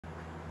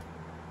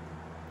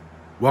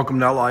Welcome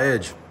to Outlaw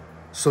Edge.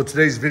 So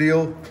today's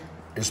video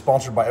is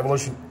sponsored by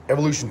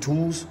Evolution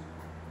Tools,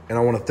 and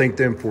I want to thank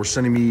them for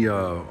sending me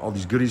all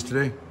these goodies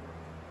today.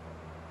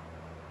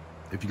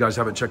 If you guys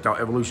haven't checked out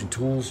Evolution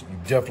Tools, you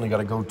definitely got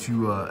to go to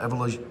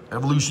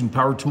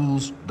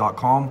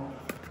evolutionpowertools.com.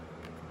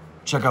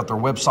 Check out their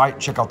website,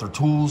 check out their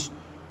tools.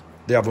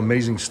 They have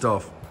amazing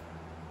stuff.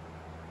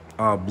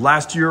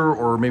 Last year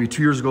or maybe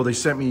 2 years ago, they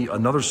sent me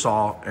another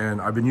saw, and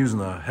I've been using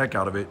the heck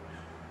out of it.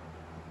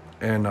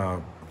 And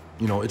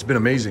you know, it's been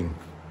amazing.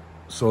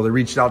 So they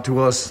reached out to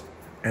us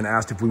and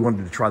asked if we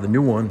wanted to try the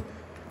new one.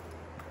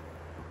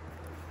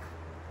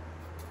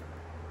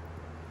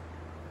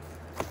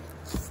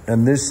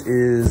 And this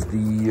is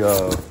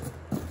the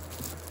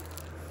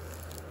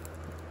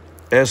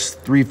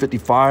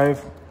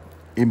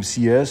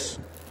S355MCS.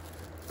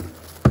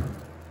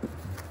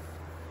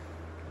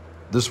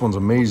 This one's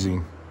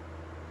amazing.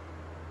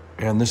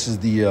 And this is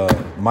the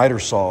miter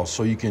saw,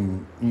 so you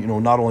can, you know,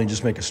 not only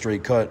just make a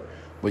straight cut,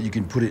 but you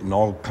can put it in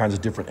all kinds of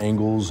different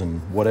angles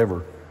and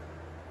whatever.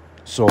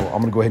 So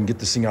I'm gonna go ahead and get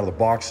this thing out of the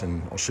box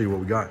and I'll show you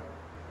what we got.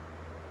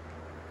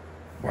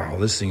 Wow,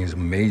 this thing is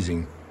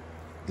amazing.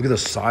 Look at the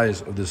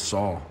size of this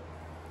saw.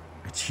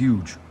 It's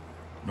huge.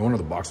 No wonder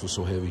the box was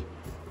so heavy.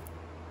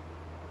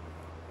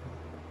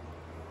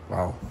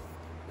 Wow.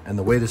 And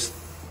the way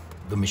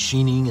the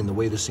machining and the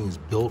way this thing is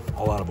built,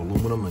 all out of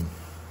aluminum, and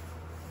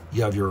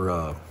you have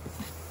your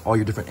all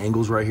your different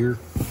angles right here.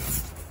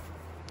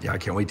 Yeah, I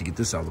can't wait to get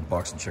this out of the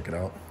box and check it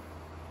out.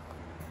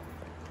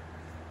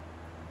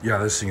 Yeah,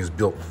 this thing is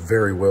built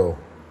very well.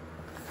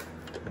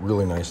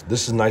 Really nice.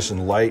 This is nice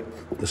and light.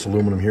 This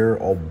aluminum here,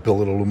 all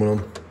billet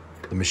aluminum.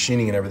 The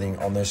machining and everything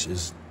on this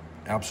is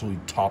absolutely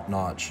top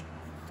notch.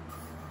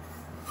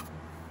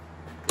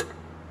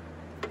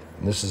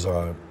 And this is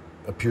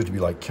appears to be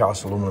like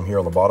cast aluminum here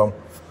on the bottom.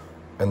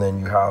 And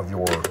then you have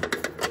your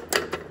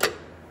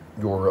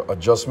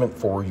adjustment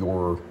for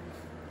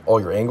all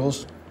your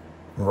angles.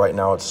 And right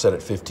now it's set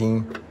at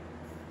 15,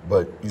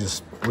 but you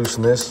just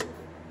loosen this,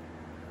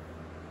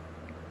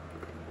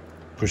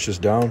 push this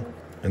down,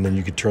 and then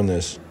you can turn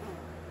this,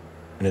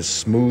 and it's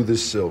smooth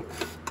as silk.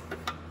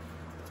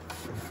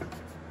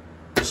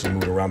 This is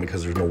moving around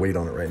because there's no weight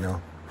on it right now.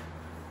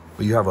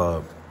 But you have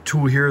a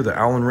tool here, the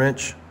Allen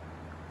wrench,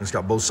 and it's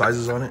got both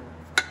sizes on it.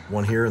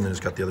 One here, and then it's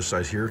got the other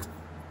size here.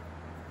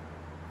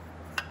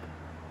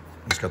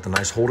 It's got the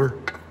nice holder.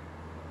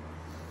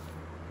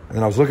 And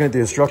then I was looking at the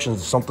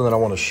instructions. Something that I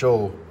want to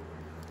show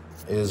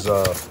is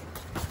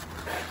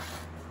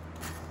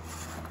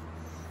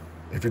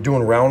if you're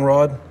doing round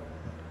rod,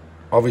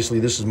 obviously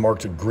this is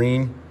marked to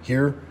green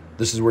here.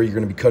 This is where you're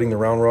going to be cutting the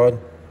round rod.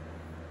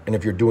 And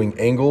if you're doing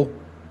angle,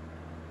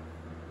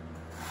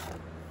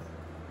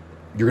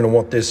 you're going to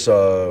want this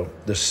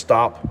this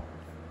stop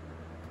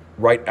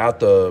right at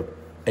the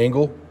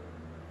angle,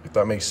 if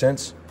that makes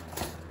sense.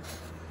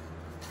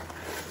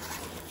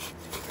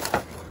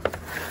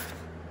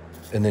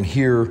 And then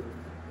here,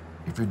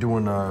 if you're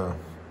doing,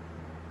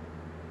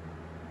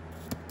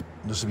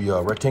 this would be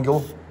a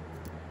rectangle.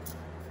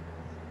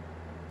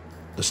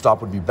 The stop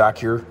would be back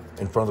here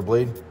in front of the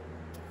blade.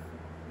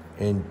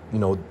 And, you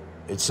know,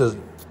 it says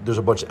there's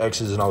a bunch of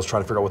X's, and I was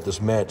trying to figure out what this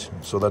meant.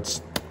 So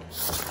that's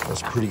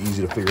pretty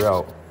easy to figure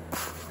out.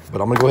 But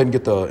I'm gonna go ahead and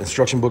get the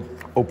instruction book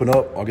open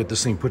up. I'll get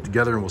this thing put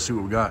together and we'll see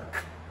what we got.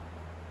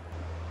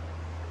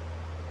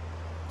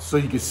 So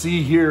you can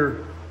see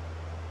here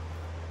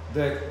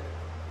that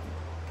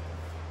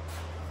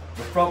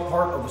the front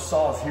part of the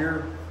saw is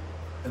here,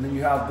 and then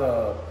you have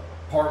the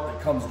part that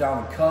comes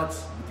down and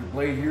cuts with your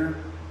blade here.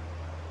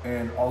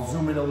 And I'll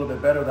zoom in a little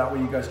bit better, that way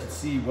you guys can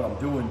see what I'm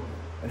doing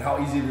and how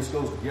easy this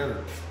goes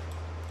together.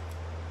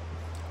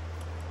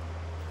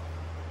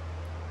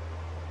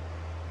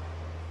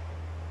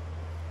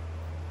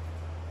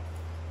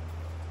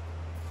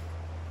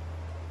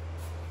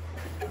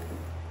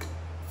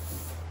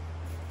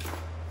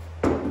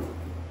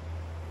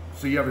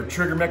 So you have your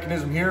trigger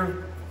mechanism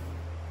here,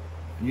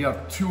 and you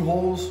have two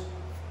holes.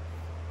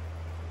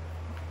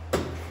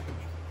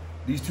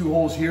 These two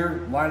holes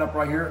here line up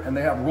right here, and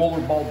they have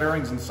roller ball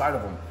bearings inside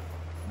of them.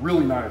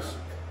 Really nice.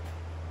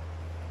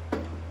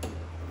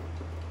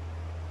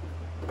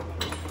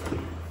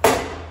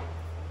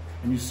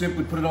 And you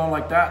simply put it on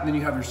like that, and then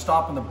you have your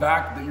stop in the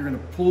back that you're gonna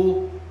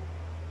pull.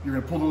 You're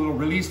gonna pull the little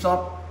release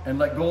up and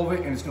let go of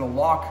it, and it's gonna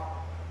lock.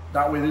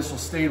 That way this will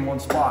stay in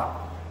one spot.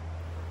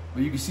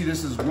 But you can see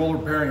this is roller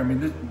bearing. I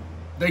mean,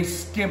 they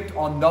skimped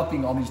on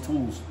nothing on these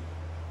tools.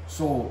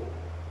 So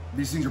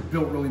these things are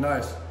built really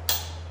nice.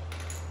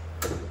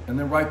 And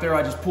then right there,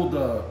 I just pulled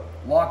the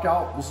lock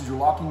out. This is your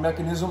locking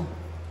mechanism.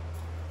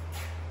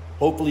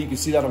 Hopefully you can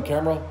see that on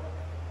camera.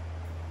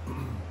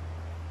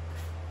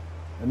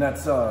 And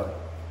that's, that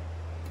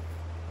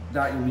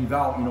you leave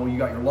out, you know, you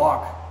got your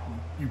lock.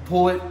 You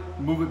pull it,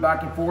 move it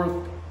back and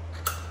forth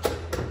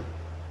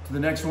to the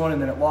next one,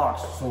 and then it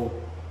locks. So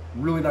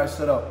really nice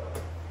setup.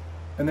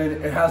 And then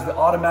it has the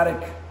automatic,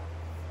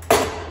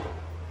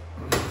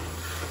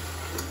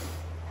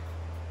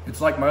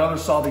 it's like my other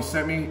saw they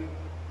sent me,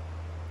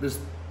 this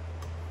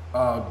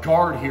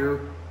guard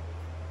here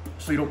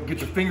so you don't get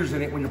your fingers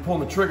in it when you're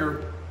pulling the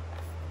trigger.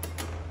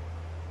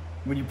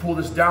 When you pull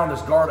this down,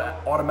 this guard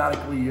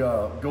automatically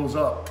goes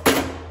up.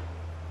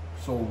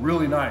 So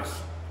really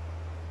nice.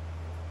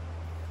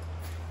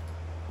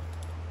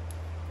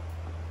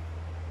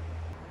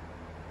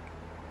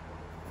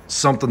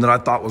 Something that I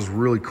thought was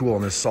really cool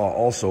on this saw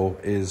also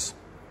is,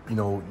 you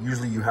know,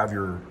 usually you have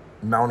your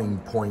mounting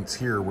points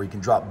here where you can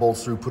drop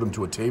bolts through, put them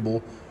to a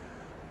table,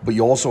 but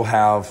you also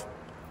have,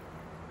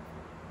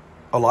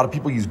 a lot of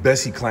people use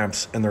Bessie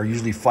clamps and they're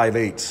usually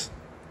 5/8,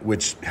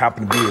 which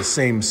happen to be the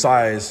same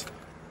size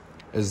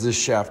as this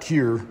shaft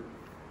here,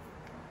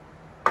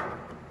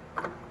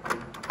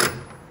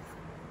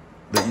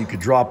 that you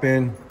could drop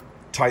in,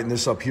 tighten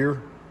this up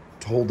here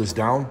to hold this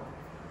down.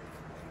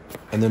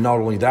 And then not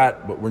only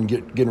that, but when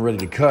getting ready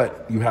to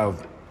cut, you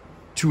have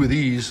two of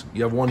these.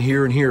 You have one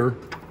here and here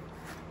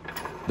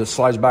that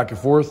slides back and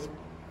forth.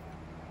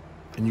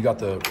 And you got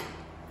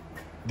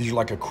these are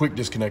like a quick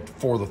disconnect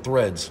for the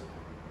threads.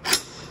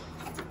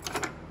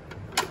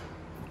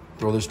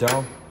 Throw this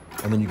down,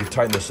 and then you can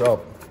tighten this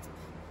up.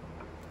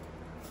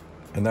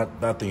 And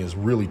that thing is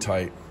really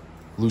tight.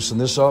 Loosen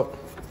this up,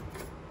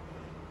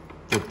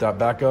 flip that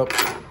back up,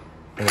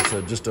 and it's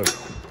just a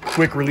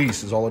quick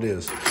release is all it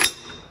is.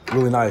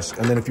 Really nice.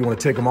 And then if you want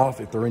to take them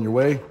off, if they're in your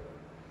way,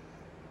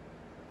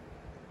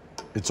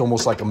 it's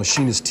almost like a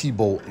machinist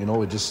T-bolt, you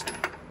know, it just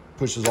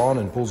pushes on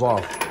and pulls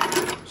off.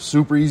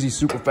 Super easy,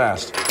 super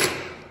fast.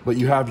 But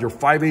you have your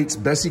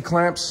 5/8 Bessie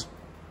clamps.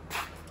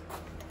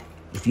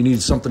 If you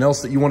need something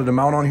else that you wanted to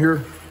mount on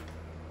here,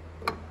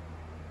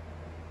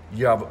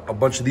 you have a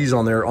bunch of these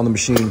on there on the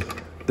machine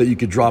that you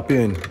could drop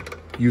in,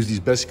 use these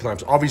Bessie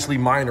clamps. Obviously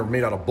mine are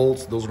made out of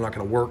bolts. Those are not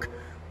going to work,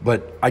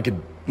 but I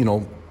could, you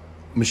know,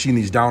 machine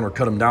these down or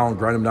cut them down,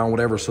 grind them down,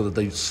 whatever, so that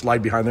they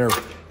slide behind there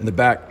in the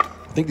back.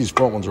 I think these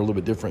front ones are a little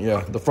bit different.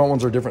 Yeah, the front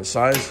ones are a different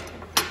size,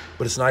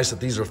 but it's nice that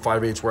these are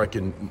 5/8 where I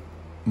can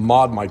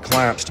mod my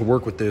clamps to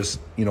work with this,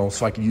 you know,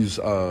 so I can use,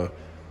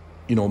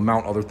 you know,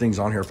 mount other things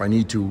on here if I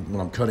need to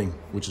when I'm cutting,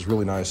 which is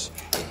really nice.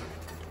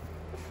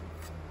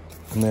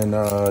 And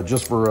then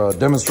just for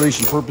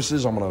demonstration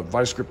purposes, I'm gonna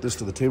vice grip this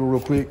to the table real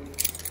quick.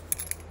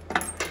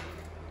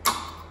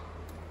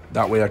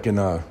 That way I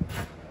can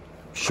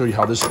show you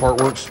how this part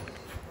works.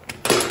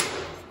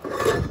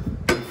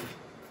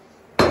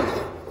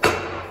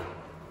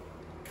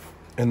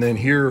 And then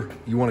here,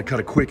 you want to cut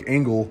a quick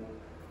angle.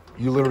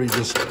 You literally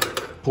just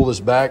pull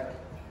this back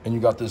and you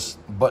got this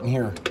button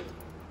here.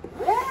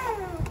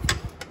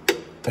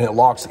 And it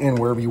locks in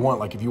wherever you want.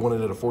 Like if you want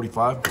it at a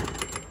 45,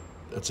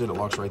 that's it, it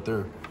locks right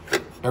there.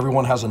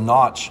 Everyone has a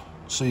notch,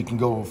 so you can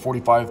go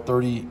 45,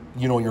 30,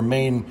 you know, your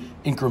main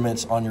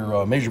increments on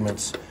your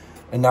measurements.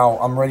 And now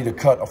I'm ready to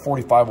cut a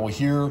 45 over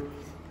here,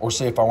 or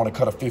say if I want to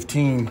cut a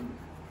 15,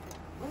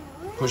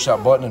 push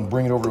that button and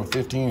bring it over to a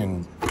 15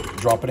 and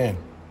drop it in.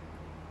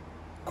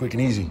 Quick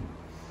and easy.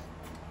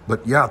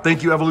 But yeah,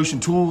 thank you, Evolution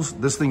Tools.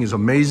 This thing is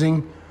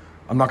amazing.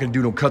 I'm not gonna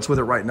do no cuts with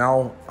it right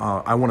now.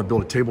 I wanna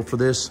build a table for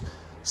this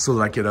so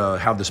that I could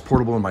have this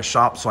portable in my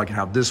shop, so I can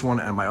have this one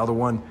and my other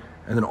one.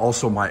 And then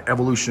also my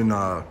Evolution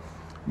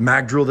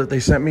mag drill that they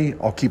sent me.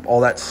 I'll keep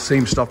all that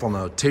same stuff on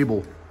the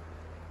table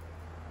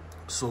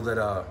so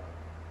that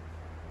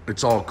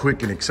it's all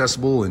quick and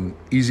accessible and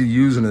easy to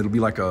use, and it'll be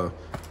like a,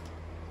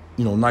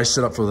 you know, nice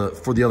setup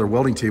for the other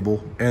welding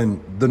table. And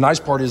the nice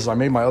part is I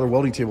made my other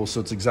welding table so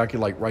it's exactly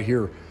like right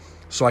here.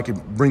 So I can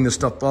bring this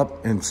stuff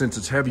up, and since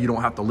it's heavy, you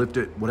don't have to lift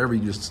it, whatever,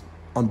 you just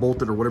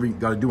unbolt it or whatever you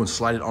gotta do and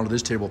slide it onto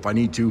this table if I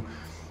need to,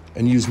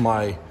 and use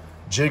my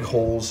jig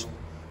holes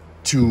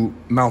to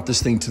mount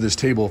this thing to this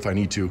table if I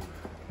need to.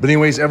 But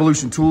anyways,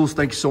 Evolution Tools,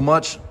 thank you so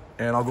much.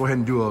 And I'll go ahead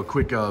and do a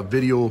quick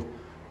video,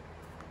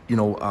 you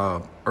know,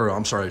 or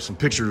I'm sorry, some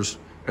pictures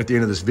at the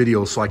end of this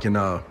video so I can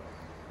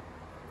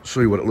show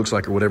you what it looks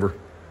like or whatever.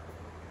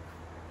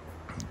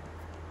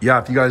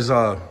 Yeah, if you guys,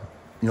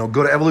 you know,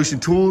 go to Evolution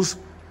Tools,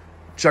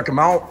 check them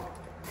out.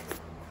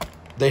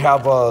 They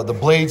have the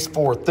blades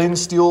for thin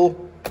steel,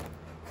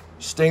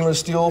 stainless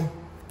steel.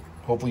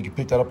 Hopefully you can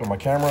pick that up in my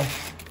camera.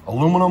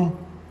 Aluminum.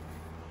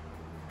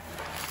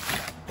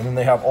 And then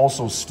they have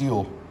also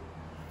steel,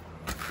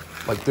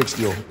 like thick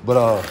steel.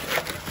 But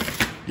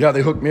yeah,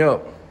 they hooked me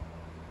up.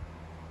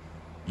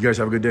 You guys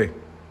have a good day.